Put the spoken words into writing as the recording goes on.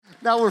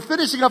Now, we're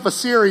finishing up a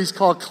series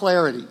called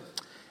Clarity.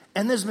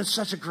 And this has been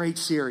such a great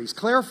series,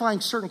 clarifying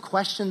certain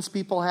questions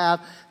people have,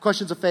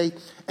 questions of faith.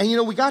 And,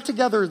 we got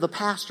together, the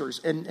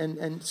pastors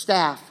and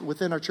staff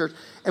within our church,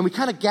 and we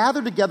kind of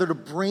gathered together to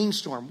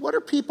brainstorm. What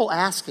are people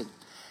asking?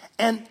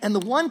 And the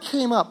one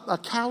came up,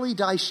 Callie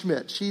Dye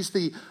Schmidt. She's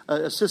the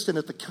assistant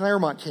at the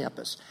Claremont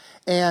campus,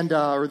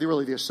 or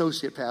really the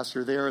associate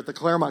pastor there at the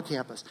Claremont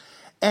campus.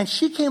 And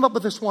she came up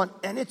with this one,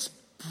 and it's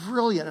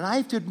brilliant. And I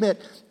have to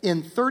admit,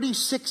 in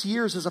 36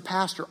 years as a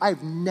pastor,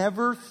 I've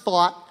never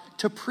thought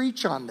to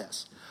preach on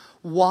this.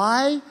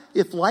 Why,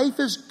 if life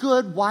is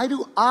good, why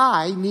do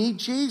I need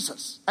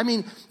Jesus? I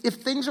mean, if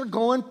things are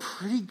going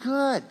pretty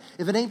good,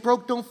 if it ain't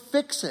broke, don't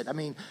fix it. I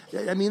mean,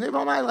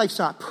 my life's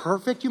not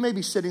perfect. You may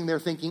be sitting there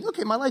thinking,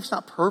 okay, my life's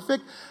not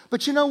perfect,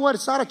 but you know what?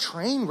 It's not a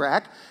train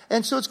wreck,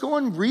 and so it's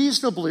going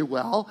reasonably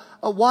well.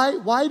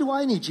 Why do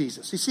I need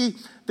Jesus? You see,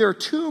 there are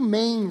two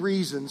main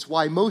reasons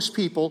why most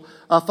people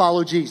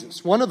follow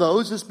Jesus. One of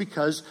those is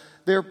because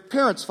their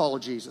parents follow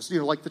Jesus,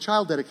 like the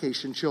child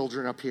dedication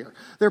children up here.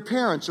 Their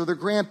parents or their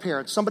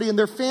grandparents, somebody in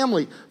their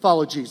family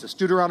follow Jesus.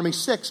 Deuteronomy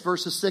 6,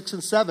 verses 6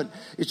 and 7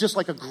 is just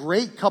like a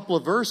great couple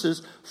of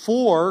verses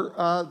for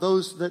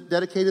those that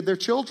dedicated their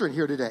children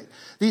here today.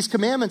 These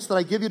commandments that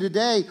I give you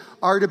today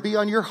are to be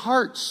on your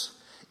hearts.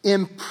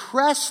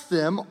 Impress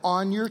them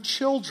on your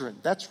children.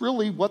 That's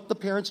really what the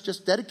parents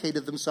just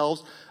dedicated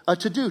themselves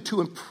to do,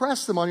 to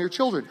impress them on your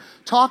children.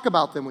 Talk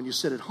about them when you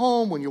sit at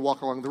home, when you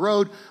walk along the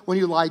road, when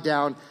you lie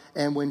down,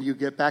 and when you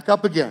get back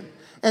up again.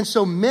 And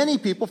so many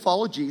people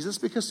follow Jesus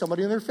because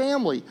somebody in their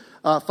family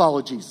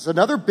followed Jesus.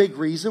 Another big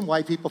reason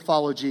why people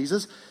follow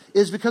Jesus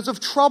is because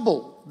of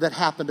trouble that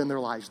happened in their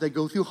lives. They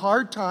go through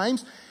hard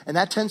times, and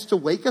that tends to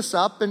wake us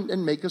up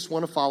and make us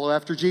want to follow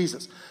after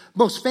Jesus.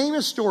 Most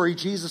famous story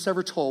Jesus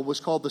ever told was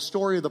called the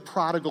story of the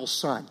prodigal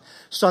son.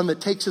 Son that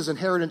takes his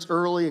inheritance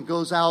early and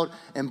goes out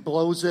and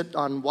blows it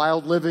on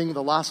wild living,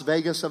 the Las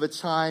Vegas of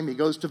its time. He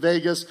goes to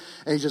Vegas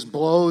and he just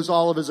blows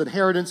all of his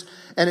inheritance.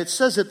 And it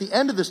says at the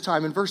end of this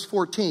time in verse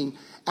 14,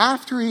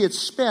 after he had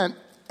spent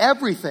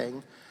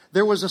everything,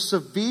 there was a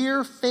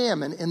severe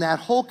famine in that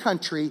whole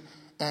country,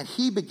 and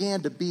he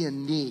began to be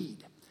in need.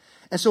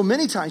 And so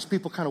many times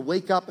people kind of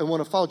wake up and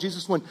want to follow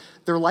Jesus when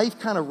their life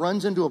kind of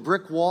runs into a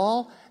brick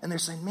wall and they're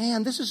saying,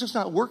 man, this is just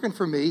not working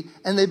for me,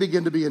 and they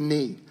begin to be in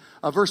need.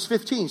 Verse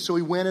 15, so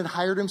he went and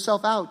hired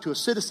himself out to a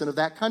citizen of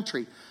that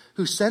country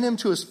who sent him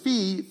to his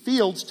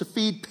fields to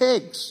feed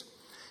pigs.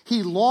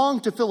 He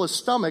longed to fill his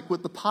stomach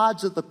with the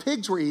pods that the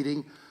pigs were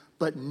eating,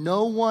 but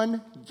no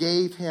one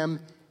gave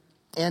him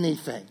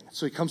anything.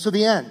 So he comes to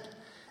the end.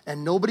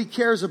 And nobody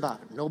cares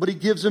about him. Nobody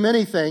gives him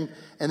anything.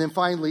 And then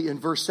finally, in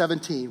verse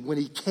 17, when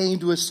he came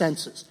to his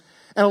senses.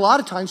 And a lot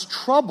of times,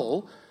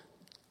 trouble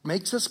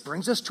brings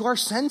us to our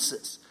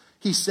senses.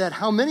 He said,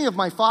 how many of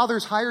my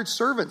father's hired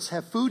servants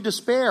have food to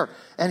spare?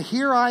 And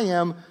here I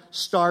am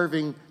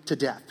starving to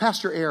death.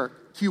 Pastor Eric,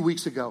 a few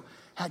weeks ago,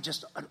 had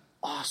just an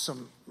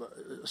awesome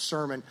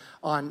sermon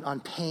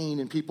on pain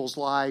in people's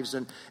lives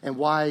and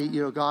why,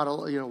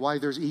 God, why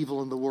there's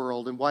evil in the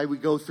world and why we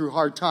go through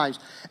hard times.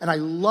 And I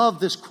love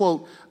this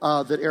quote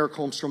that Eric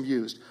Holmstrom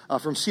used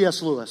from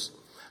C.S. Lewis.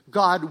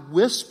 God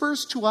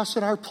whispers to us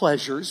in our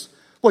pleasures.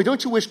 Boy,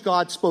 don't you wish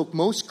God spoke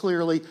most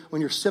clearly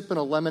when you're sipping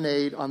a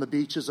lemonade on the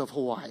beaches of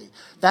Hawaii?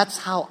 That's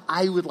how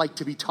I would like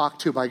to be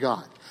talked to by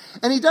God.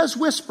 And he does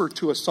whisper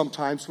to us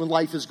sometimes when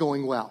life is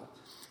going well.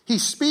 He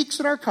speaks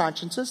in our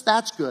consciences,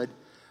 that's good.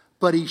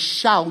 But he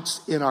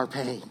shouts in our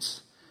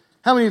pains.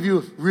 How many of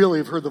you really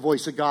have heard the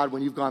voice of God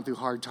when you've gone through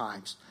hard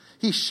times?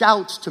 He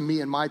shouts to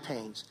me in my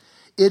pains.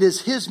 It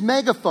is his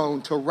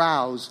megaphone to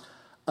rouse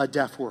a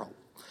deaf world.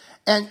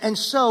 And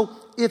so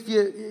if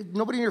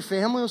nobody in your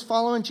family was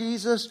following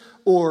Jesus,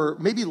 or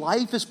maybe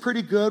life is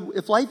pretty good.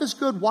 If life is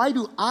good, why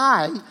do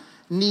I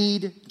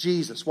need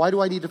Jesus? Why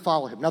do I need to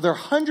follow him? Now, there are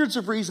hundreds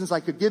of reasons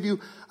I could give you.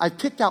 I've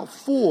picked out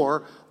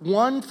 4,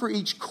 one for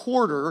each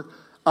quarter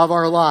of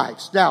our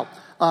lives. Now,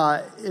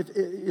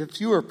 if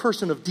you are a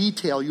person of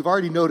detail, you've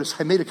already noticed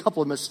I made a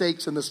couple of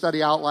mistakes in the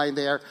study outline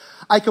there.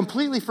 I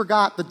completely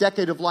forgot the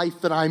decade of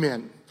life that I'm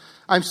in.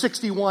 I'm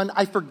 61.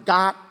 I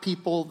forgot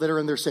people that are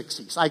in their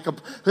 60s. I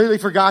completely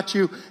forgot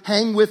you.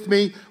 Hang with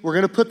me. We're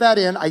going to put that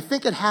in. I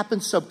think it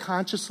happens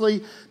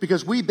subconsciously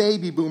because we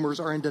baby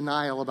boomers are in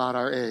denial about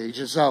our age.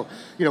 And so,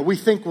 we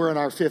think we're in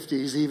our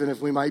 50s, even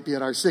if we might be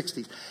in our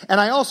 60s. And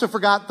I also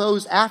forgot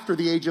those after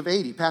the age of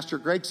 80. Pastor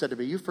Greg said to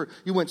me,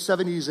 you went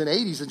 70s and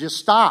 80s and just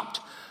stopped.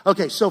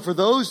 Okay, so for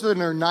those that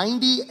are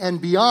 90 and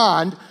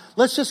beyond,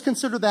 let's just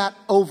consider that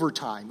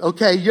overtime.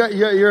 Okay,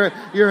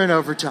 you're in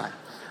overtime.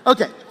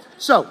 Okay.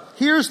 So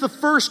here's the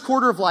first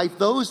quarter of life,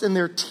 those in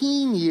their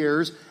teen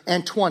years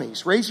and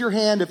 20s. Raise your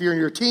hand if you're in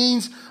your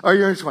teens or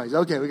you're in your 20s.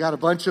 Okay, we got a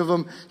bunch of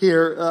them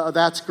here.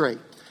 That's great.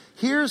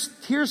 Here's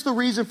the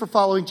reason for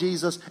following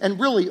Jesus. And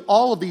really,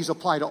 all of these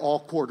apply to all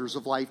quarters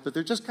of life, but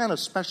they're just kind of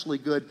especially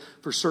good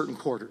for certain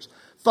quarters.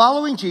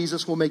 Following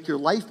Jesus will make your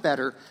life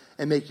better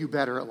and make you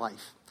better at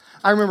life.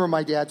 I remember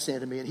my dad saying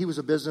to me, and he was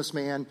a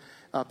businessman,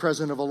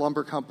 president of a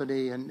lumber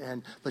company,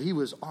 but he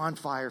was on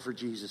fire for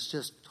Jesus,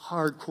 just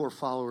hardcore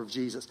follower of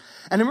Jesus.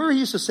 And I remember he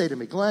used to say to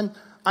me, Glenn,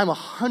 I'm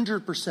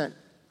 100%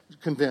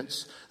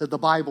 convinced that the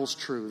Bible's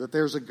true, that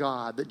there's a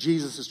God, that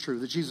Jesus is true,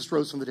 that Jesus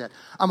rose from the dead.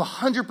 I'm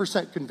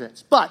 100%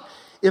 convinced. But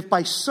if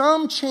by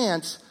some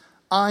chance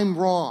I'm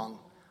wrong,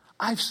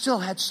 I've still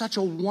had such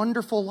a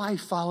wonderful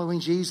life following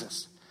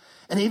Jesus.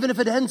 And even if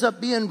it ends up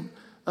being,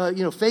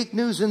 fake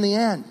news in the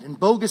end and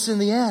bogus in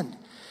the end,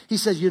 he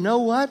says, you know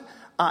what?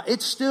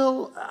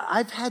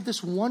 I've had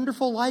this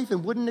wonderful life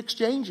and wouldn't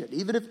exchange it,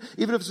 even if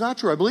it's not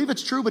true. I believe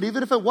it's true, but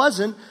even if it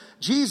wasn't,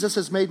 Jesus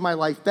has made my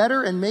life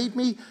better and made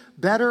me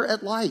better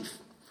at life.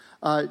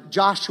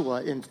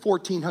 Joshua in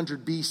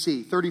 1400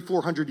 BC,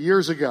 3,400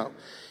 years ago,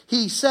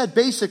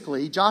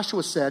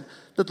 Joshua said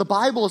that the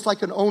Bible is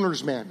like an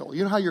owner's manual.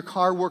 You know how your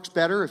car works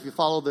better if you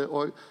follow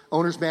the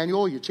owner's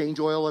manual? You change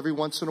oil every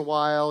once in a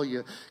while.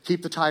 You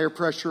keep the tire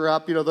pressure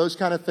up, those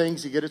kind of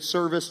things. You get it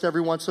serviced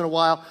every once in a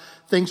while.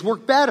 Things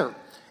work better.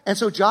 And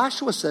so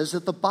Joshua says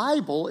that the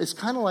Bible is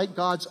kind of like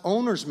God's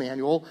owner's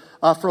manual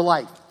for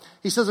life.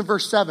 He says in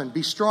verse 7,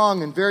 be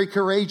strong and very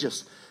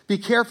courageous. Be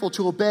careful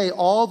to obey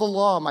all the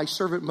law my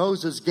servant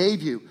Moses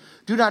gave you.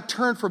 Do not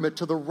turn from it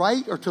to the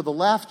right or to the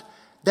left,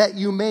 that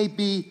you may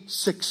be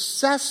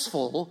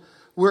successful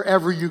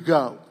wherever you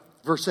go.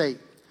 Verse 8,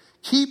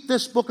 keep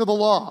this book of the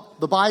law,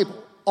 the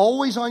Bible,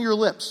 always on your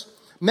lips.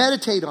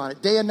 Meditate on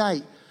it day and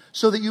night,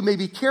 so that you may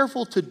be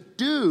careful to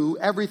do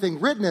everything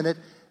written in it.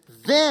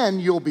 Then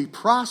you'll be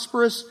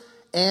prosperous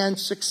and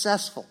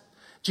successful.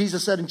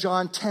 Jesus said in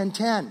John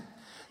 10:10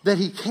 that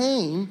he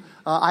came,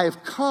 I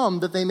have come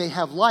that they may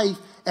have life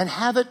and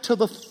have it to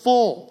the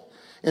full.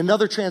 In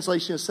another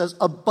translation, it says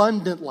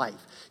abundant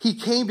life. He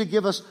came to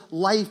give us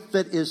life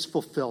that is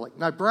fulfilling.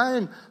 Now,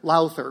 Brian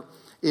Lowther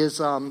is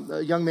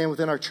a young man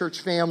within our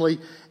church family,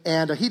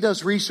 and he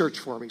does research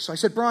for me. So I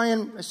said,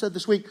 Brian,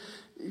 this week,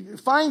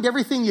 find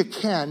everything you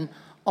can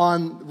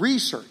on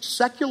research,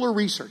 secular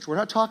research. We're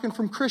not talking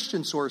from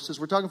Christian sources.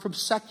 We're talking from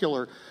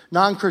secular,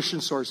 non-Christian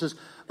sources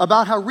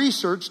about how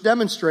research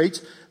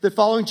demonstrates that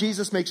following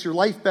Jesus makes your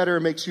life better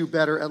and makes you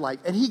better at life.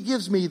 And he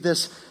gives me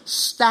this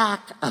stack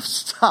of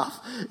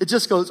stuff. It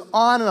just goes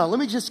on and on. Let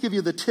me just give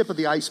you the tip of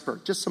the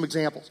iceberg, just some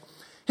examples.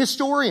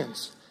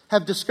 Historians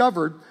have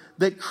discovered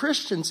that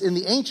Christians in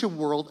the ancient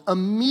world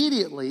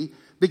immediately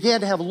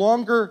began to have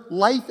longer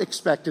life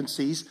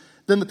expectancies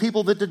than the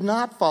people that did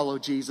not follow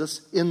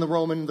Jesus in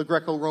the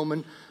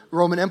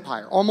Greco-Roman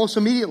Empire, almost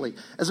immediately.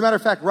 As a matter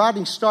of fact,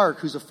 Rodney Stark,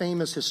 who's a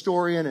famous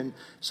historian and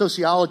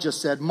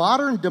sociologist, said,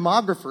 modern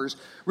demographers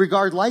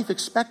regard life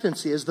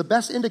expectancy as the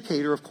best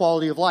indicator of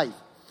quality of life.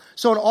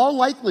 So in all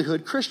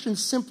likelihood,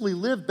 Christians simply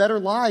live better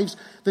lives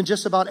than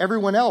just about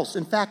everyone else.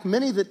 In fact,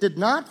 many that did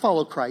not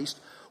follow Christ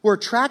were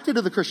attracted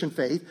to the Christian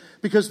faith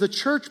because the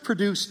church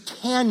produced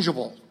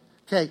tangible,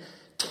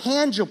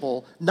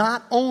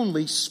 not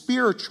only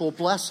spiritual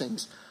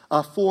blessings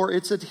for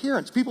its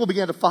adherents. People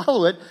began to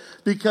follow it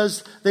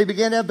because they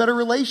began to have better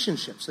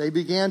relationships. They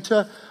began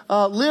to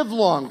live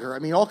longer.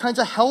 All kinds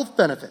of health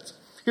benefits.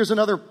 Here's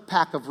another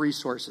pack of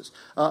resources,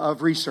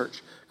 of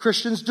research.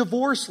 Christians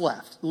divorce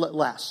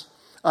less.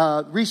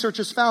 Research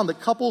has found that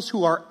couples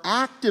who are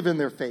active in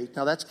their faith,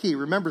 now that's key,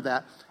 remember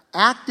that,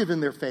 active in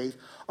their faith,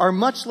 are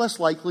much less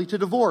likely to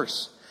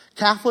divorce.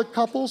 Catholic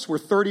couples were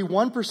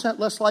 31%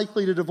 less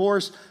likely to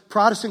divorce.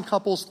 Protestant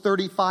couples,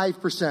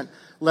 35%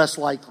 less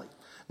likely.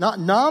 Not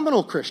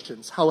nominal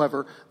Christians,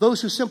 however,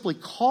 those who simply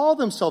call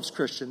themselves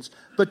Christians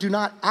but do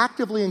not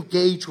actively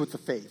engage with the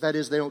faith. That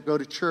is, they don't go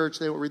to church,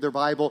 they don't read their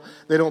Bible,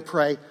 they don't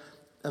pray.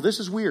 Now this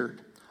is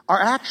weird.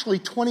 Are actually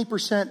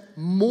 20%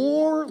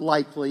 more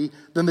likely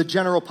than the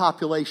general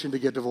population to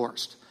get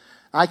divorced.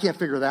 I can't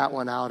figure that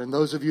one out. And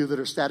those of you that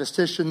are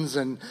statisticians,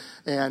 and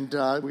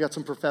we got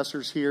some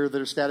professors here that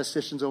are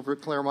statisticians over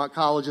at Claremont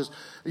Colleges,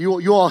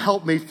 you all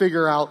help me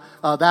figure out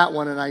that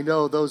one. And I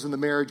know those in the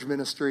marriage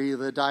ministry,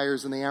 the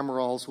Dyers and the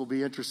Amarols, will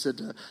be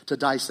interested to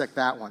dissect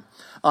that one.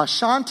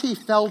 Shanti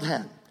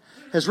Feldhen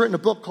has written a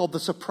book called The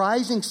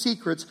Surprising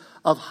Secrets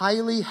of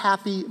Highly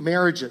Happy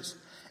Marriages.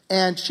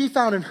 And she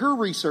found in her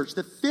research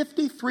that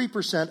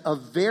 53%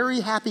 of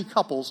very happy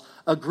couples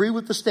agree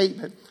with the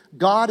statement,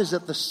 God is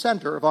at the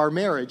center of our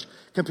marriage,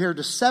 compared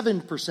to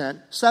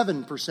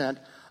 7%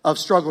 of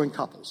struggling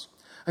couples.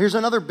 Here's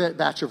another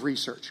batch of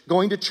research.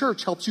 Going to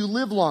church helps you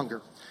live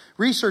longer.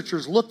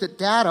 Researchers looked at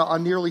data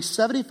on nearly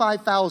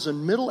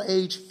 75,000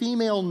 middle-aged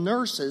female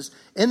nurses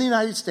in the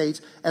United States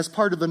as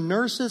part of the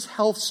Nurses'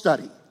 Health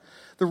Study.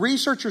 The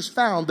researchers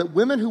found that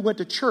women who went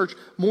to church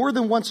more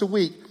than once a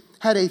week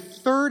had a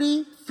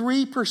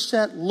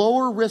 33%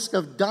 lower risk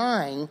of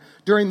dying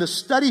during the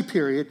study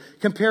period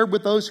compared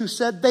with those who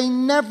said they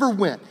never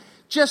went.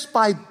 Just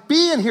by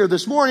being here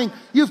this morning,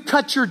 you've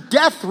cut your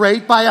death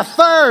rate by a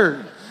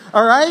third.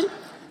 All right?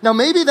 Now,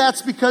 maybe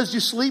that's because you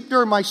sleep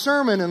during my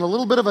sermon and a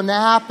little bit of a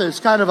nap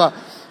is kind of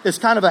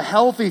a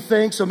healthy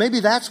thing. So maybe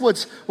that's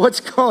what's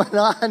going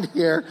on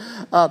here.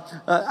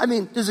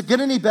 Does it get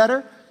any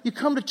better? You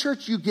come to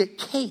church, you get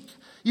cake.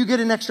 You get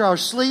an extra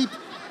hour's sleep.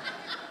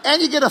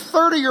 And you get a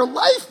third of your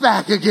life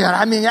back again.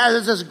 I mean,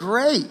 this is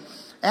great.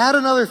 Add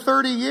another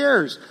 30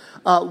 years.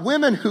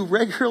 Women who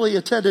regularly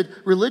attended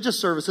religious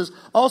services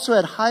also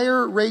had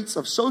higher rates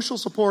of social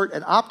support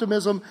and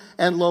optimism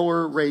and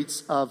lower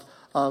rates of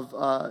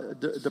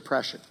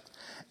depression.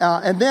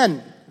 And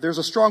then there's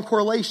a strong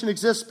correlation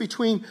exists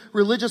between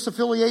religious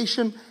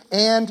affiliation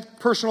and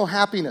personal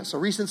happiness. A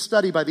recent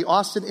study by the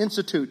Austin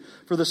Institute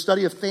for the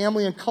Study of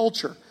Family and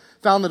Culture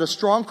found that a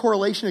strong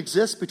correlation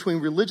exists between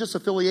religious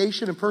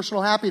affiliation and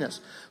personal happiness.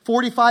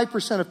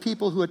 45% of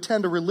people who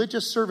attend a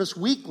religious service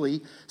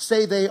weekly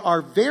say they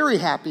are very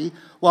happy,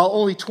 while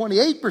only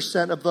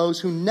 28% of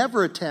those who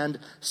never attend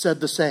said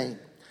the same.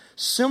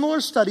 Similar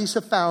studies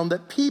have found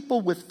that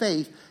people with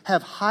faith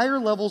have higher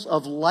levels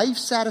of life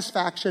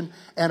satisfaction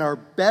and are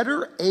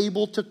better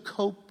able to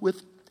cope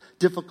with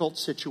difficult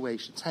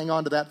situations. Hang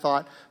on to that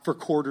thought for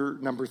quarter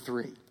number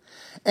 3.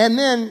 And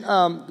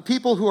then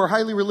people who are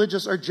highly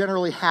religious are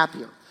generally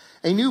happier.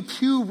 A new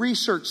Pew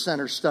Research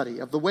Center study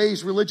of the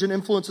ways religion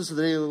influences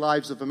the daily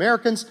lives of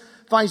Americans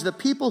finds that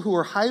people who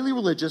are highly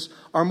religious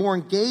are more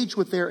engaged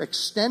with their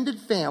extended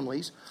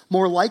families,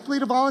 more likely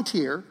to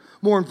volunteer,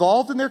 more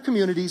involved in their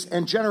communities,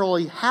 and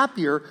generally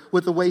happier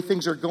with the way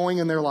things are going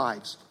in their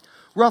lives.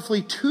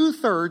 Roughly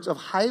 2/3 of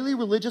highly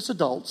religious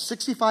adults,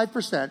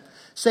 65%,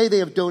 say they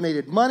have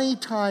donated money,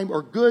 time,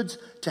 or goods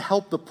to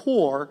help the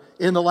poor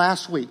in the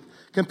last week,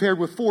 compared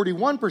with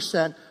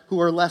 41%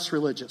 who are less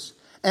religious.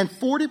 And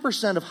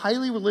 40% of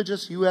highly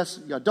religious U.S.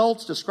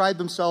 adults describe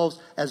themselves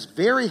as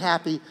very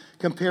happy,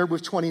 compared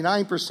with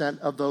 29%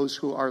 of those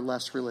who are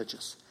less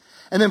religious.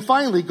 And then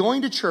finally,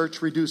 going to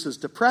church reduces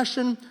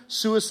depression,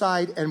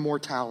 suicide, and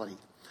mortality.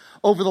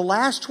 Over the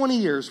last 20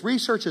 years,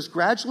 research has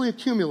gradually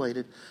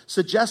accumulated,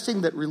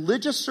 suggesting that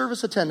religious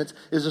service attendance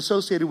is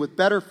associated with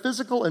better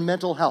physical and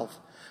mental health.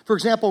 For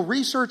example,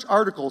 research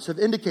articles have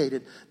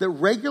indicated that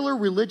regular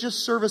religious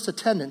service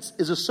attendance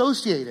is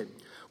associated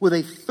with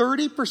a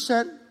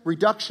 30%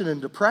 reduction in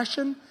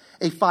depression,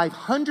 a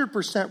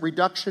 500%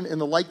 reduction in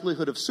the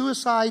likelihood of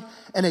suicide,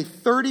 and a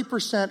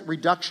 30%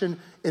 reduction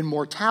in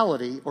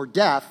mortality or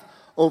death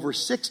over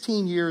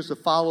 16 years of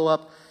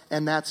follow-up,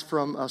 and that's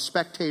from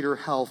Spectator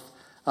Health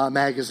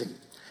magazine.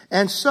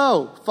 And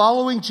so,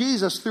 following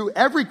Jesus through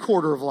every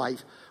quarter of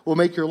life will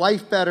make your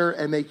life better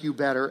and make you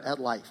better at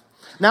life.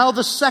 Now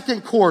the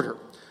second quarter,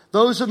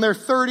 those in their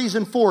 30s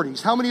and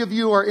 40s. How many of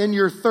you are in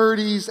your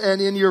 30s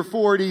and in your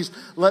 40s?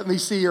 Let me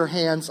see your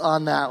hands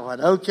on that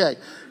one. Okay,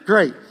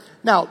 great.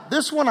 Now,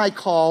 this one I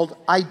called,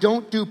 I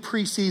don't do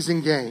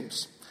preseason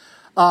games.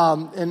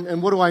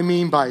 And what do I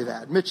mean by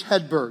that? Mitch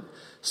Hedberg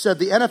said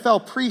the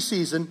NFL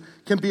preseason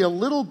can be a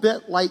little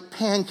bit like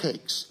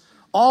pancakes.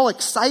 All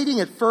exciting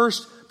at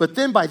first, but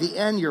then by the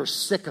end, you're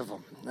sick of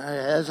them.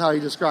 That's how he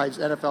describes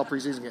NFL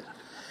preseason games.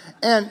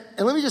 And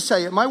let me just tell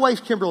you, my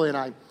wife Kimberly and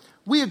I,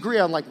 we agree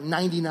on like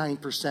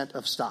 99%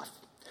 of stuff.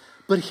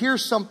 But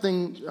here's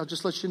something, I'll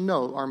just let you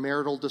know, our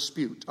marital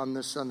dispute on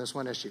this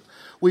one issue.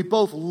 We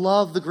both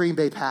love the Green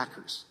Bay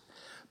Packers,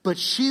 but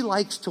she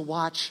likes to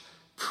watch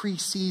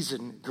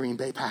preseason Green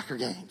Bay Packer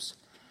games.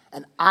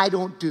 And I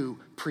don't do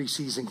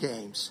preseason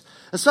games.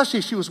 Especially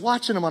if she was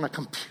watching them on a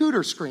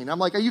computer screen. I'm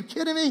like, are you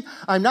kidding me?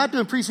 I'm not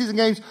doing preseason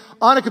games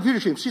on a computer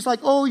screen. She's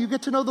like, oh, you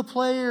get to know the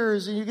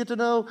players and you get to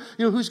know,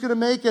 who's going to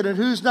make it and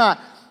who's not.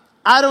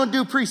 I don't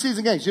do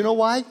preseason games. You know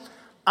why?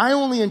 I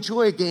only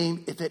enjoy a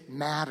game if it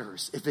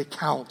matters, if it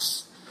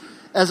counts.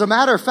 As a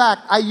matter of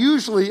fact, I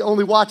usually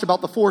only watch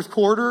about the fourth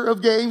quarter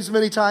of games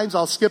many times.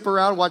 I'll skip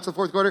around, watch the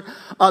fourth quarter.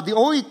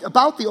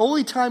 The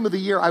only time of the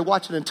year I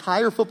watch an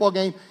entire football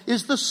game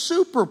is the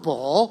Super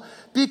Bowl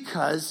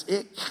because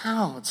it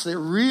counts. It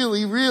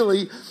really,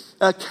 really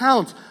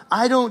counts.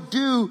 I don't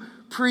do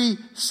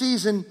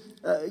preseason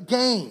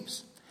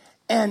games.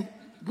 And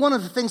one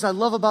of the things I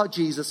love about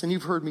Jesus, and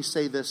you've heard me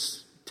say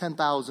this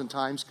 10,000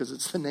 times because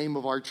it's the name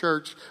of our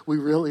church. We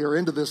really are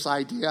into this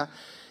idea.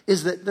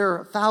 Is that there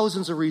are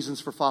thousands of reasons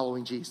for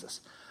following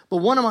Jesus. But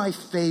one of my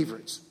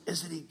favorites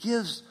is that he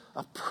gives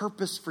a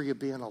purpose for you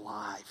being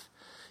alive.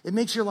 It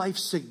makes your life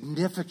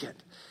significant.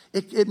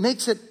 It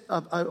makes it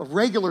a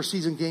regular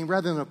season game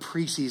rather than a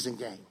preseason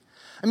game.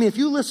 I mean, if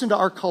you listen to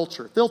our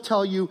culture, they'll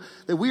tell you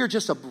that we are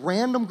just a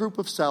random group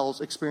of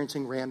cells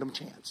experiencing random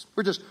chance.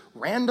 We're just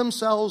random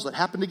cells that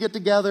happen to get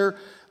together,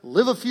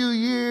 live a few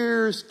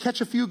years,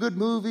 catch a few good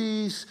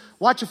movies,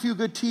 watch a few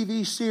good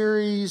TV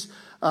series,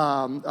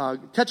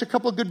 catch a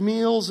couple of good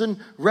meals in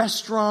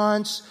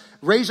restaurants,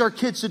 raise our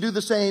kids to do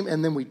the same,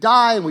 and then we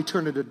die and we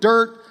turn into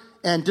dirt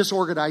and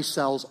disorganized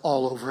cells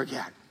all over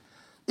again.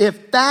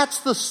 If that's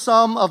the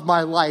sum of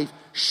my life,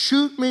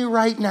 shoot me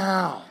right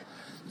now.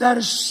 That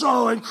is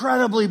so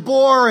incredibly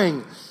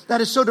boring.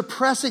 That is so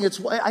depressing.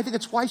 I think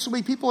it's why so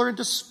many people are in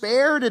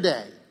despair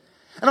today.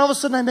 And all of a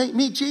sudden I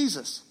meet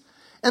Jesus.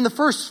 And the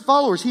first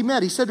followers he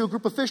met, he said to a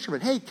group of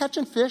fishermen, hey,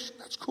 catching fish,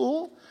 that's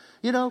cool.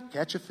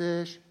 Catch a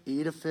fish,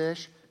 eat a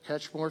fish,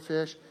 catch more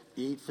fish,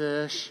 eat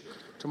fish.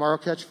 Tomorrow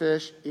catch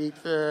fish, eat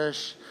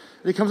fish.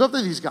 And he comes up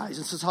to these guys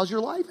and says, how's your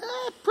life?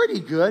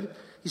 Pretty good.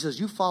 He says,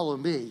 you follow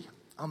me,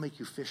 I'll make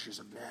you fishers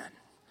of men.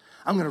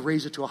 I'm going to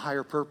raise it to a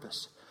higher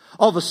purpose.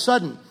 All of a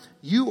sudden,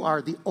 you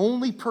are the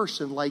only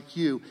person like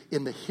you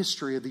in the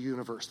history of the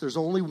universe. There's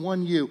only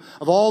one you.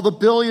 Of all the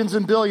billions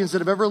and billions that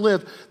have ever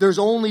lived, there's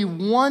only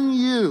one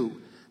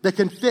you that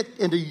can fit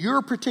into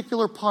your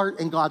particular part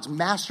in God's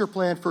master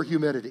plan for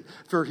humanity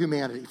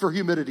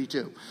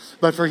too,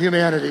 but for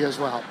humanity as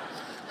well.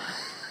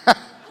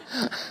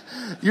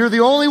 You're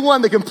the only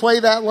one that can play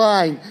that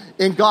line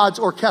in God's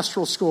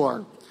orchestral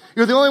score.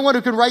 You're the only one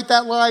who can write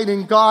that line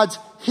in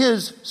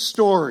his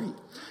story.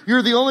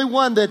 You're the only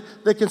one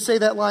that can say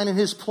that line in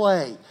his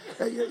play.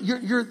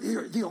 You're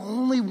the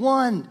only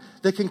one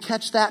that can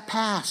catch that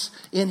pass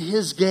in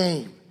his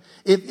game.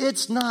 If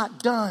it's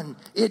not done,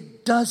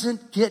 it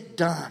doesn't get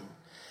done.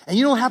 And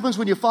you know what happens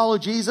when you follow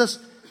Jesus?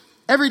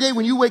 Every day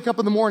when you wake up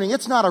in the morning,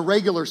 it's not a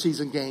regular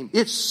season game.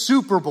 It's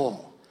Super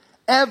Bowl.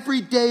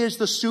 Every day is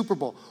the Super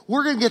Bowl.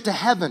 We're going to get to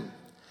heaven.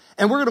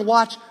 And we're going to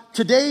watch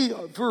today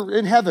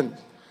in heaven,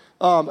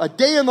 a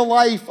day in the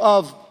life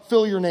of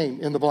fill your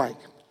name in the blank.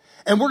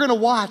 And we're going to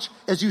watch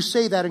as you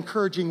say that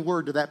encouraging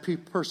word to that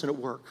person at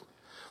work.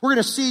 We're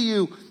going to see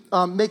you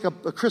make a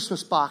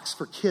Christmas box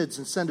for kids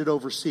and send it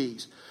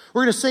overseas.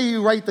 We're going to see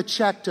you write the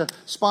check to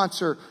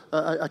sponsor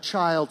a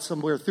child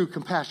somewhere through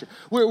compassion.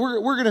 We're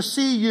going to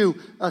see you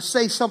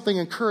say something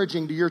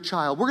encouraging to your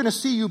child. We're going to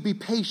see you be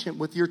patient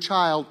with your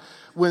child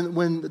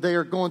when they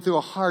are going through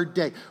a hard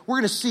day. We're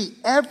going to see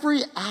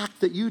every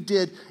act that you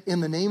did in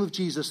the name of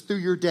Jesus through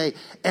your day,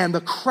 and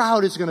the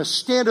crowd is going to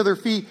stand to their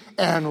feet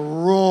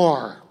and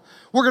roar.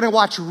 We're going to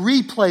watch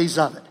replays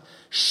of it.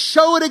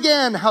 Show it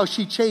again how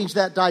she changed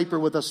that diaper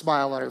with a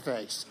smile on her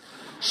face.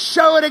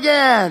 Show it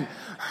again.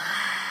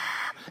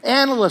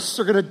 Analysts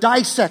are going to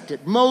dissect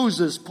it.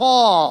 Moses,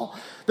 Paul,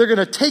 they're going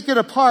to take it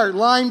apart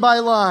line by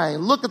line.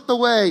 Look at the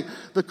way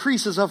the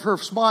creases of her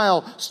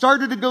smile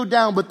started to go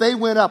down, but they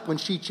went up when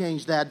she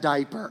changed that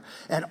diaper.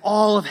 And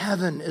all of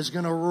heaven is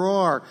going to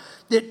roar.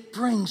 It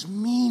brings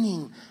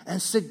meaning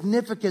and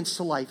significance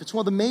to life. It's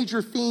one of the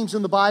major themes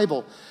in the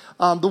Bible.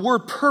 The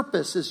word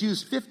purpose is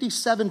used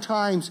 57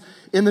 times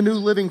in the New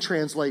Living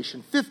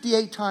Translation,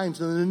 58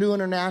 times in the New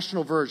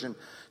International Version,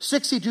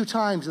 62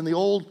 times in the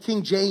Old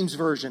King James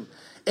Version,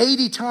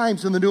 80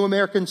 times in the New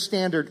American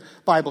Standard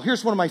Bible.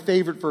 Here's one of my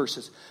favorite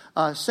verses,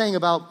 saying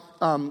about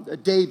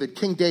David.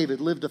 King David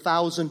lived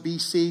 1000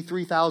 BC,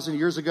 3,000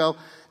 years ago.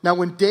 Now,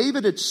 when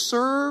David had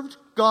served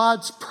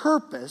God's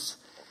purpose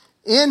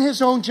in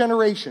his own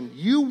generation,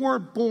 you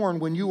weren't born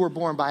when you were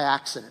born by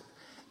accident.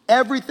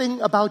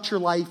 Everything about your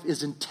life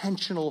is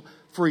intentional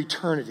for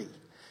eternity.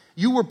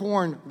 You were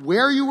born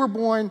where you were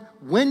born,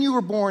 when you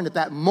were born, at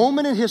that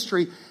moment in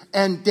history.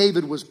 And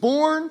David was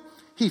born.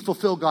 He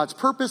fulfilled God's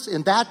purpose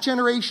in that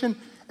generation.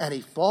 And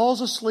he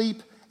falls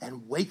asleep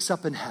and wakes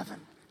up in heaven.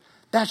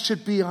 That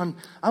should be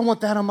I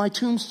want that on my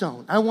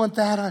tombstone. I want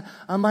that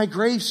on my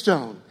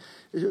gravestone.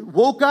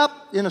 Woke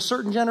up in a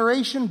certain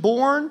generation,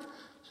 born,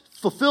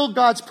 fulfilled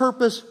God's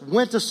purpose,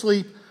 went to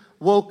sleep,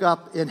 woke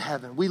up in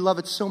heaven. We love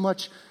it so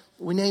much.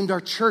 We named our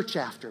church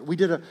after it. We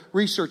did a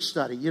research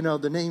study. You know,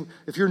 the name,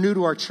 if you're new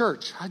to our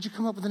church, how'd you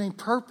come up with the name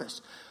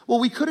Purpose? Well,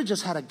 we could have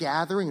just had a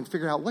gathering and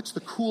figured out what's the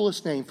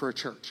coolest name for a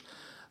church.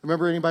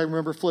 Anybody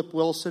remember Flip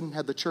Wilson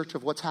had the Church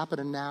of What's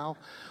Happening Now?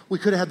 We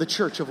could have had the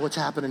Church of What's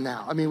Happening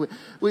Now. I mean,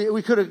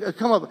 we could have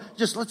come up,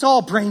 let's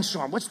all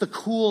brainstorm. What's the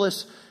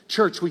coolest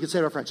church we could say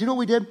to our friends? You know what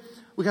we did?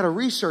 We got a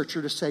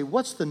researcher to say,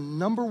 what's the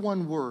number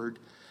one word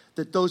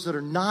that those that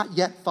are not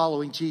yet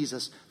following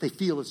Jesus, they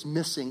feel is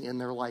missing in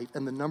their life?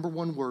 And the number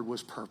one word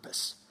was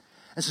purpose.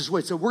 And says,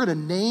 so we're going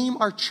to name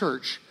our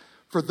church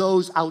for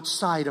those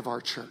outside of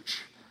our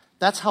church.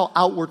 That's how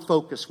outward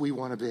focused we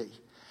want to be.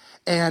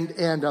 And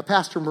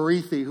Pastor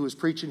Marithi, who was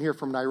preaching here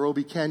from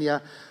Nairobi,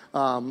 Kenya,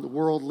 the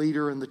world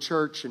leader in the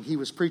church, and he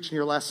was preaching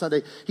here last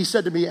Sunday, he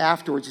said to me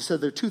afterwards, he said,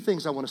 there are two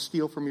things I want to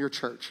steal from your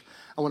church.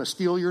 I want to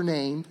steal your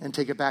name and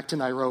take it back to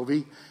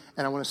Nairobi,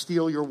 and I want to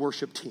steal your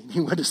worship team. He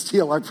wanted to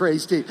steal our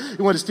praise team.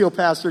 He wanted to steal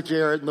Pastor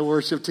Jarrett and the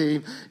worship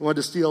team. He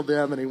wanted to steal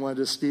them, and he wanted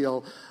to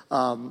steal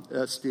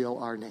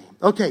our name.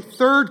 Okay,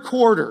 third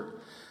quarter.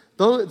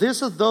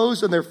 This is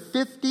those in their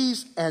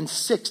 50s and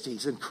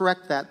 60s, and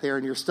correct that there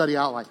in your study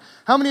outline.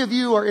 How many of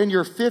you are in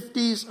your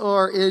 50s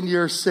or in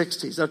your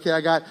 60s? Okay, I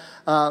got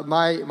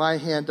my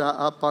hand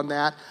up on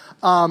that.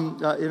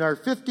 In our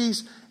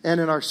 50s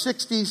and in our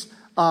 60s,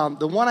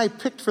 the one I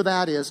picked for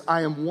that is,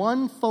 I am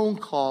one phone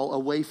call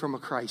away from a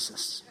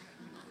crisis.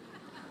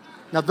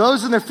 Now,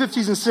 those in their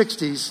 50s and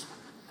 60s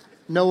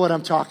know what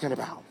I'm talking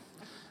about.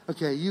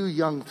 Okay, you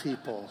young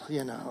people,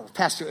 you know,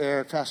 Pastor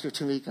Eric, Pastor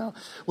Tamiko,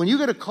 when you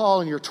get a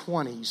call in your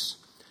 20s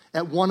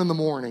at 1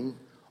 a.m,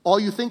 all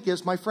you think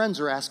is, my friends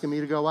are asking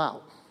me to go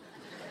out.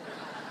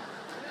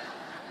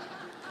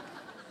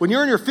 When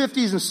you're in your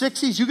 50s and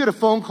 60s, you get a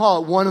phone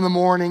call at 1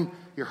 a.m,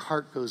 your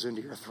heart goes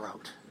into your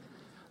throat.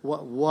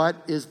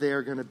 What is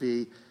there going to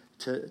be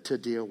to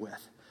deal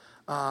with?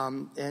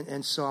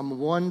 And so I'm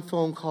one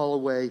phone call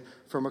away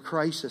from a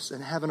crisis,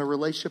 and having a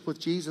relationship with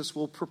Jesus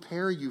will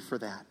prepare you for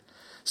that.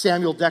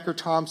 Samuel Decker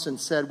Thompson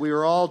said, we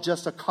are all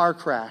just a car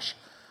crash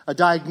a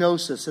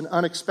diagnosis, an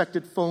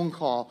unexpected phone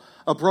call,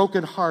 a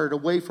broken heart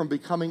away from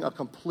becoming a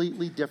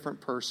completely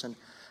different person.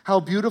 How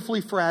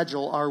beautifully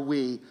fragile are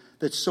we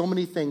that so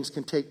many things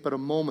can take but a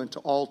moment to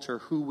alter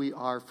who we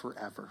are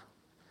forever.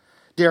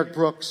 Derek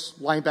Brooks,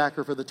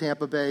 linebacker for the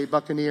Tampa Bay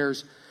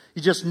Buccaneers,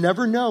 you just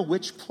never know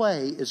which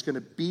play is going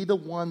to be the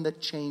one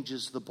that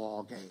changes the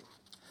ball game.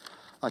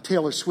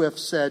 Taylor Swift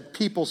said,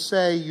 "People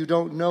say you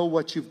don't know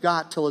what you've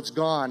got till it's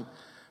gone,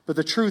 but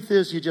the truth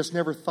is you just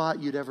never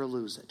thought you'd ever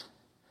lose it."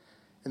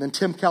 And then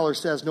Tim Keller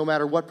says, "No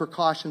matter what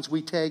precautions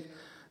we take,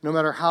 no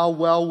matter how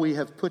well we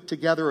have put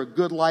together a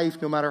good life,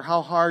 no matter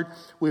how hard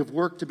we have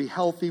worked to be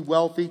healthy,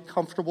 wealthy,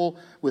 comfortable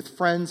with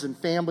friends and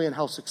family, and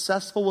how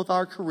successful with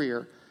our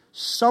career,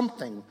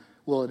 something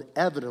will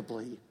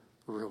inevitably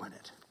ruin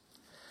it."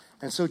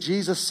 And so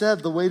Jesus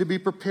said the way to be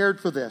prepared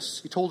for this.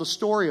 He told a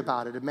story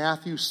about it in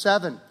Matthew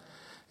 7.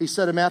 He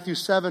said in Matthew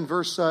 7,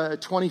 verse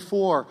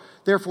 24,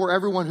 "Therefore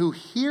everyone who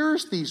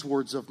hears these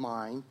words of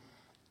mine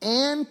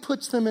and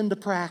puts them into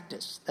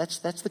practice," that's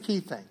the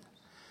key thing,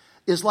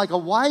 "is like a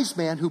wise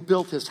man who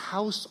built his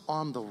house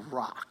on the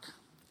rock.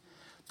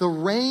 The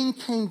rain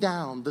came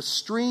down, the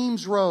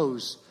streams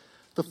rose,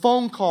 the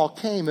phone call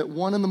came at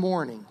 1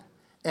 a.m,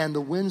 and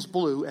the winds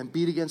blew and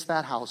beat against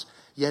that house,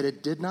 yet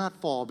it did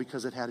not fall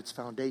because it had its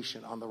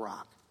foundation on the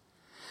rock."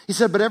 He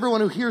said, "But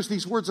everyone who hears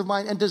these words of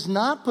mine and does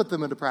not put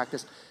them into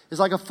practice is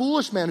like a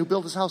foolish man who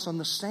built his house on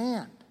the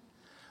sand.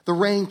 The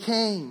rain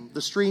came,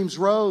 the streams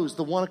rose,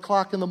 the 1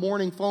 o'clock in the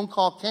morning phone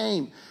call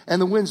came,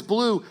 and the winds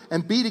blew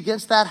and beat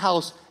against that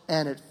house,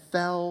 and it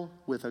fell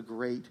with a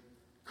great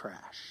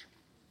crash."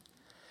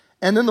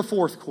 And then the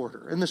fourth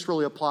quarter, and this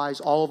really applies,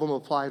 all of them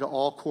apply to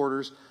all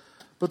quarters,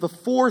 but the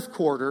fourth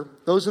quarter,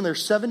 those in their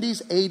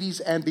 70s,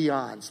 80s, and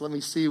beyonds. Let me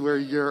see where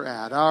you're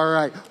at. All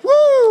right.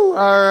 Woo!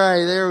 All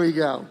right, there we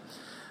go.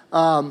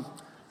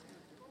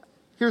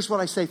 Here's what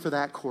I say for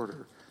that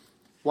quarter.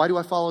 Why do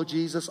I follow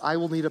Jesus? I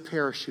will need a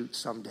parachute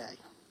someday.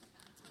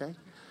 Okay?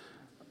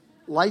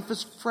 Life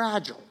is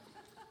fragile,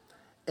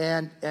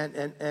 and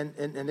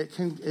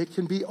it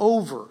can be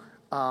over.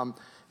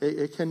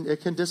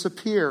 It can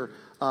disappear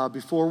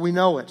before we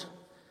know it.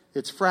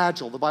 It's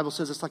fragile. The Bible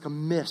says it's like a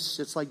mist.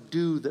 It's like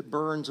dew that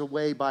burns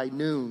away by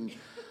noon.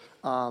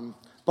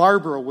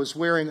 Barbara was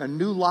wearing a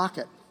new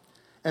locket,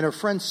 and her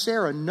friend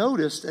Sarah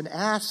noticed and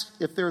asked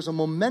if there's a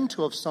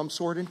memento of some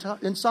sort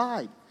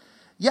inside.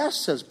 "Yes,"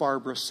 says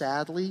Barbara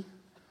sadly,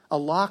 "a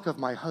lock of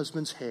my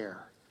husband's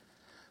hair."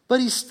 "But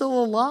he's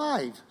still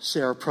alive,"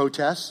 Sarah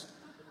protests.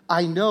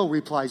 "I know,"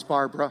 replies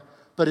Barbara,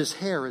 "but his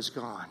hair is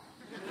gone."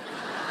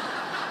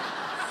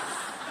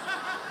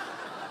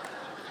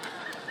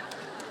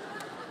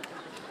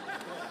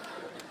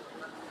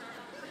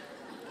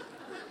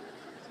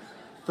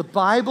 The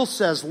Bible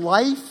says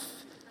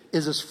life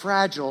is as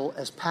fragile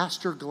as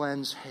Pastor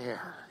Glenn's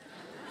hair.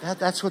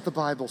 That's what the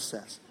Bible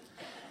says.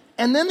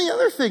 And then the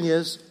other thing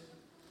is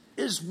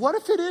what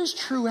if it is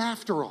true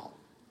after all?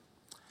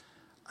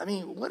 I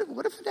mean, what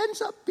if it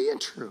ends up being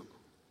true?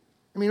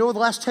 I mean, over the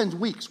last 10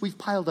 weeks, we've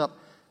piled up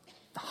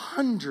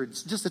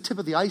hundreds, just the tip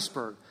of the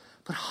iceberg,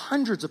 but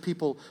hundreds of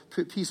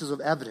pieces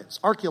of evidence,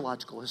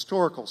 archaeological,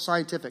 historical,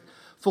 scientific,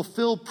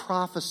 fulfilled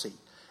prophecy,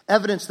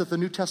 evidence that the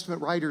New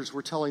Testament writers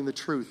were telling the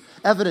truth,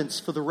 evidence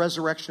for the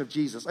resurrection of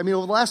Jesus. I mean,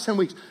 over the last 10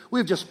 weeks,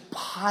 we've just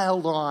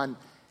piled on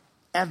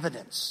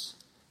evidence.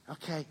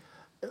 Okay?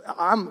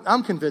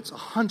 I'm convinced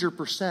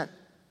 100%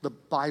 the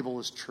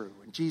Bible is true,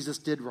 and Jesus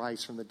did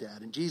rise from the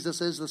dead, and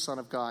Jesus is the Son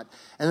of God,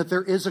 and that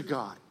there is a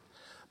God.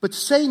 But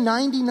say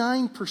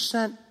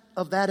 99%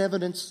 of that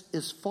evidence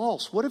is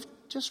false. What if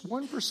just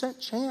 1%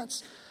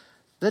 chance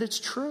that it's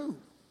true?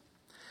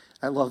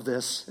 I love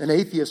this. An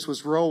atheist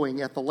was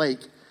rowing at the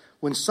lake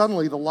when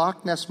suddenly the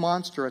Loch Ness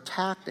Monster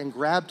attacked and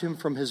grabbed him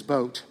from his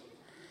boat.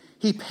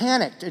 He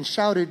panicked and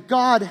shouted,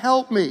 "God,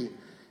 help me!"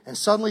 And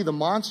suddenly the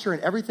monster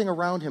and everything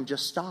around him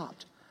just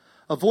stopped.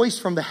 A voice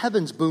from the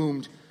heavens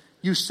boomed,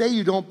 "You say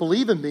you don't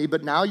believe in me,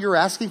 but now you're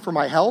asking for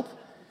my help?"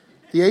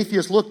 The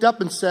atheist looked up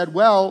and said,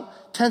 "Well,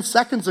 10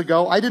 seconds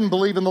ago, I didn't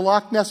believe in the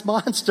Loch Ness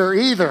Monster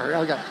either."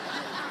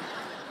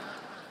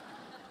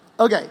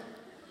 Okay.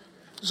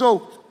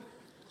 So,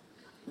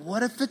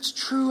 what if it's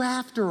true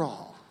after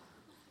all?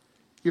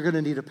 You're going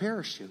to need a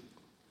parachute.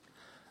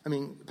 I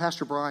mean,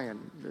 Pastor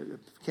Brian,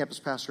 campus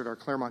pastor at our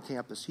Claremont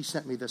campus, he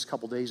sent me this a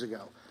couple days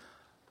ago.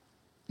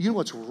 You know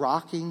what's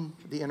rocking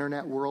the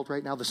internet world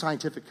right now? The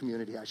scientific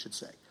community, I should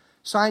say.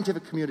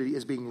 Scientific community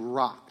is being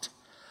rocked.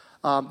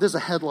 There's a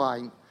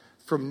headline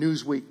from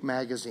Newsweek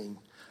magazine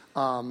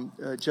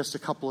just a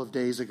couple of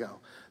days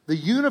ago. The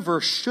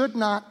universe should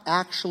not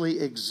actually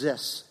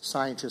exist,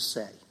 scientists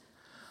say.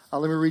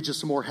 Let me read you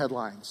some more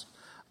headlines.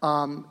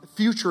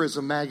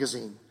 Futurism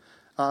magazine.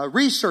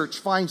 Research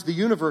finds the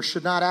universe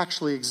should not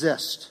actually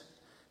exist.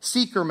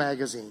 Seeker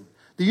magazine.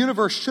 The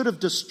universe should have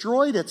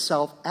destroyed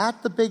itself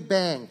at the Big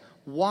Bang.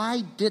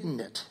 Why didn't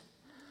it?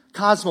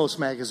 Cosmos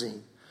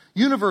magazine.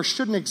 Universe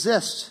shouldn't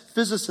exist,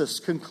 physicists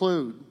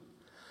conclude.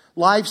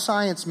 Live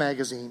Science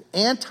magazine.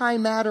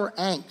 Antimatter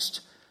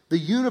angst. The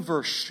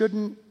universe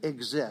shouldn't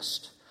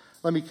exist.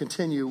 Let me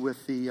continue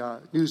with the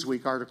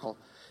Newsweek article.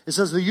 It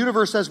says, the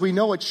universe as we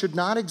know it should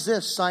not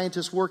exist.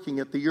 Scientists working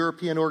at the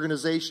European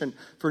Organization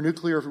for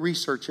Nuclear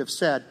Research have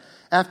said,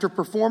 after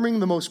performing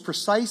the most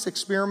precise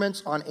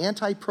experiments on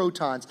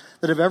antiprotons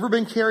that have ever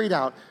been carried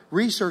out,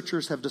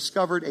 researchers have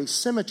discovered a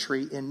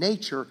symmetry in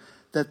nature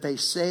that they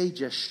say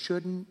just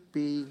shouldn't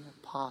be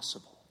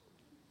possible.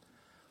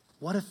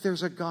 What if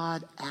there's a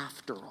God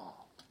after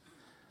all?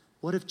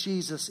 What if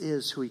Jesus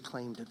is who he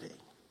claimed to be?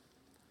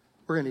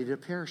 We're going to need a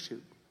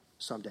parachute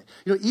someday.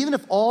 Even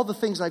if all the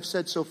things I've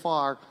said so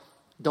far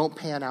don't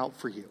pan out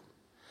for you.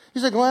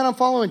 He's like, Glenn, I'm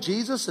following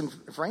Jesus, and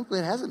frankly,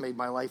 it hasn't made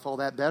my life all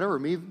that better or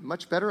me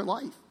much better at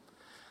life.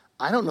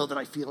 I don't know that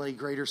I feel any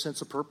greater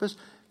sense of purpose.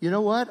 You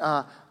know what?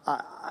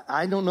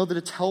 I don't know that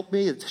it's helped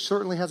me. It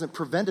certainly hasn't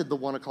prevented the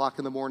 1 o'clock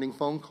in the morning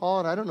phone call,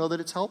 and I don't know that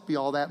it's helped me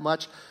all that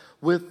much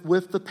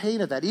with the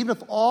pain of that. Even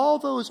if all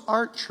those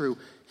aren't true,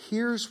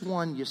 here's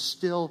one: you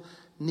still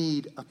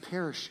need a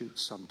parachute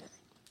someday.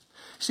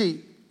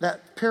 See,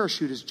 that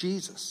parachute is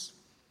Jesus.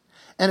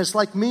 And it's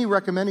like me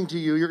recommending to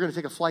you, you're going to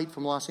take a flight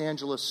from Los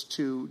Angeles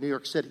to New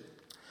York City.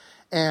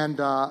 And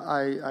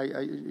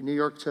New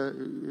York to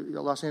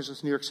Los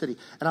Angeles, New York City.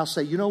 And I'll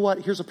say, you know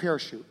what? Here's a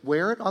parachute.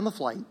 Wear it on the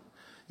flight.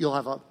 You'll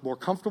have a more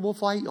comfortable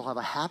flight. You'll have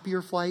a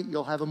happier flight.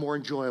 You'll have a more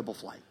enjoyable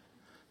flight.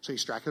 So you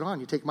strap it on.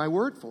 You take my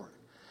word for it.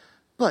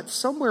 But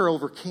somewhere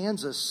over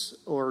Kansas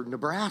or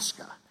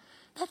Nebraska,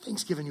 that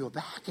thing's giving you a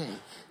backache.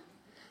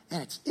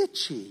 And it's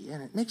itchy,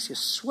 and it makes you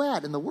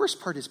sweat. And the worst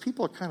part is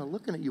people are kind of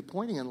looking at you,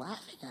 pointing and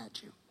laughing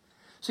at you.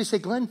 So you say,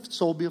 Glenn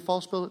sold me a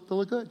false bill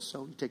of goods.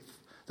 So you take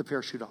the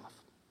parachute off.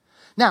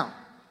 Now,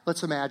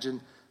 let's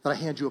imagine that I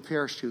hand you a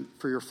parachute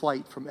for your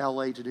flight from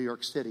L.A. to New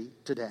York City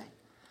today.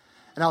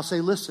 And I'll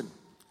say, listen,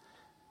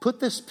 put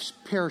this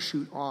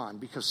parachute on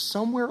because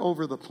somewhere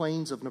over the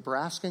plains of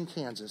Nebraska and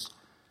Kansas,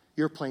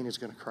 your plane is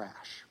going to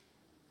crash.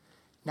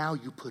 Now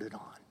you put it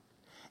on.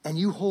 And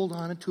you hold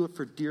on to it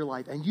for dear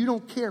life. And you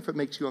don't care if it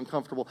makes you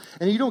uncomfortable.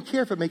 And you don't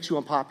care if it makes you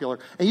unpopular.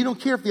 And you don't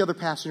care if the other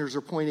passengers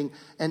are pointing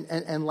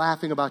and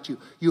laughing about you.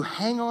 You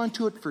hang on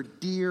to it for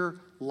dear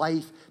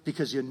life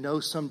because you know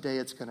someday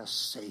it's going to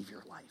save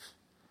your life.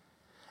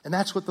 And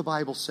that's what the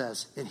Bible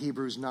says in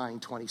Hebrews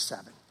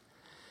 9:27.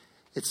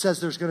 It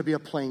says there's going to be a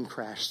plane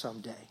crash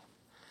someday.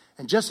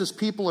 And just as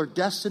people are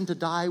destined to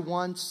die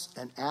once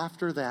and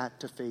after that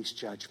to face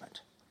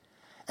judgment.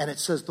 And it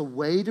says the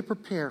way to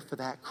prepare for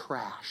that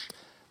crash,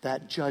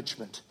 that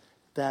judgment,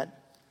 that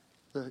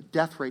the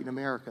death rate in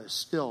America is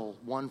still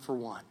 1 for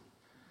 1.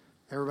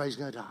 Everybody's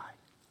going to die.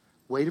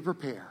 Way to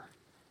prepare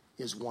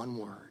is one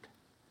word: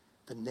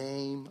 the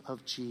name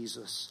of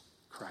Jesus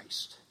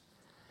Christ.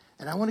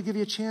 And I want to give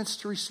you a chance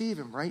to receive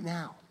him right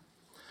now.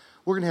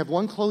 We're going to have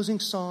one closing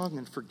song,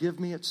 and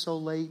forgive me, it's so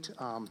late.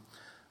 I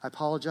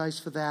apologize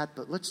for that,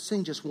 but let's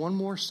sing just one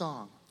more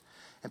song.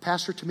 And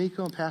Pastor Tamiko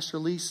and Pastor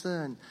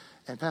Lisa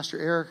and Pastor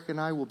Eric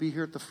and I will be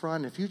here at the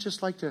front. If you'd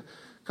just like to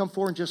come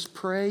forward and just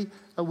pray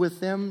with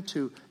them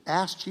to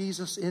ask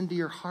Jesus into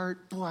your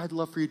heart, boy, I'd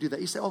love for you to do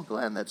that. You say, oh,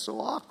 Glenn, that's so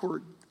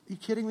awkward. Are you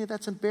kidding me?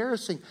 That's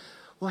embarrassing.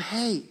 Well,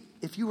 hey,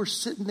 if you were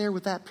sitting there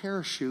with that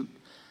parachute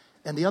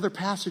and the other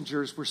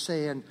passengers were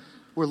saying,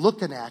 we're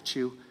looking at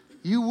you,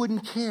 you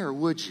wouldn't care,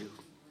 would you?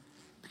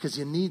 Because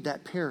you need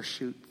that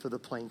parachute for the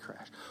plane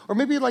crash. Or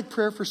maybe you'd like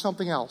prayer for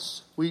something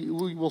else. We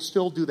will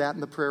still do that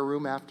in the prayer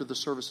room after the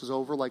service is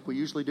over like we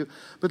usually do.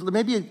 But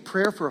maybe a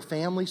prayer for a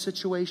family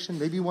situation.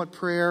 Maybe you want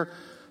prayer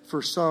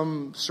for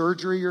some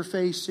surgery you're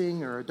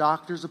facing or a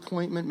doctor's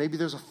appointment. Maybe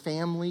there's a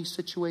family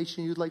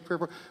situation you'd like prayer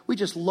for. We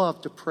just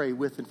love to pray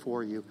with and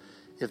for you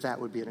if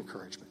that would be an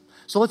encouragement.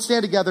 So let's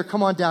stand together.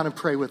 Come on down and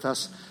pray with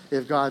us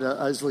if God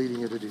is leading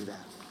you to do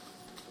that.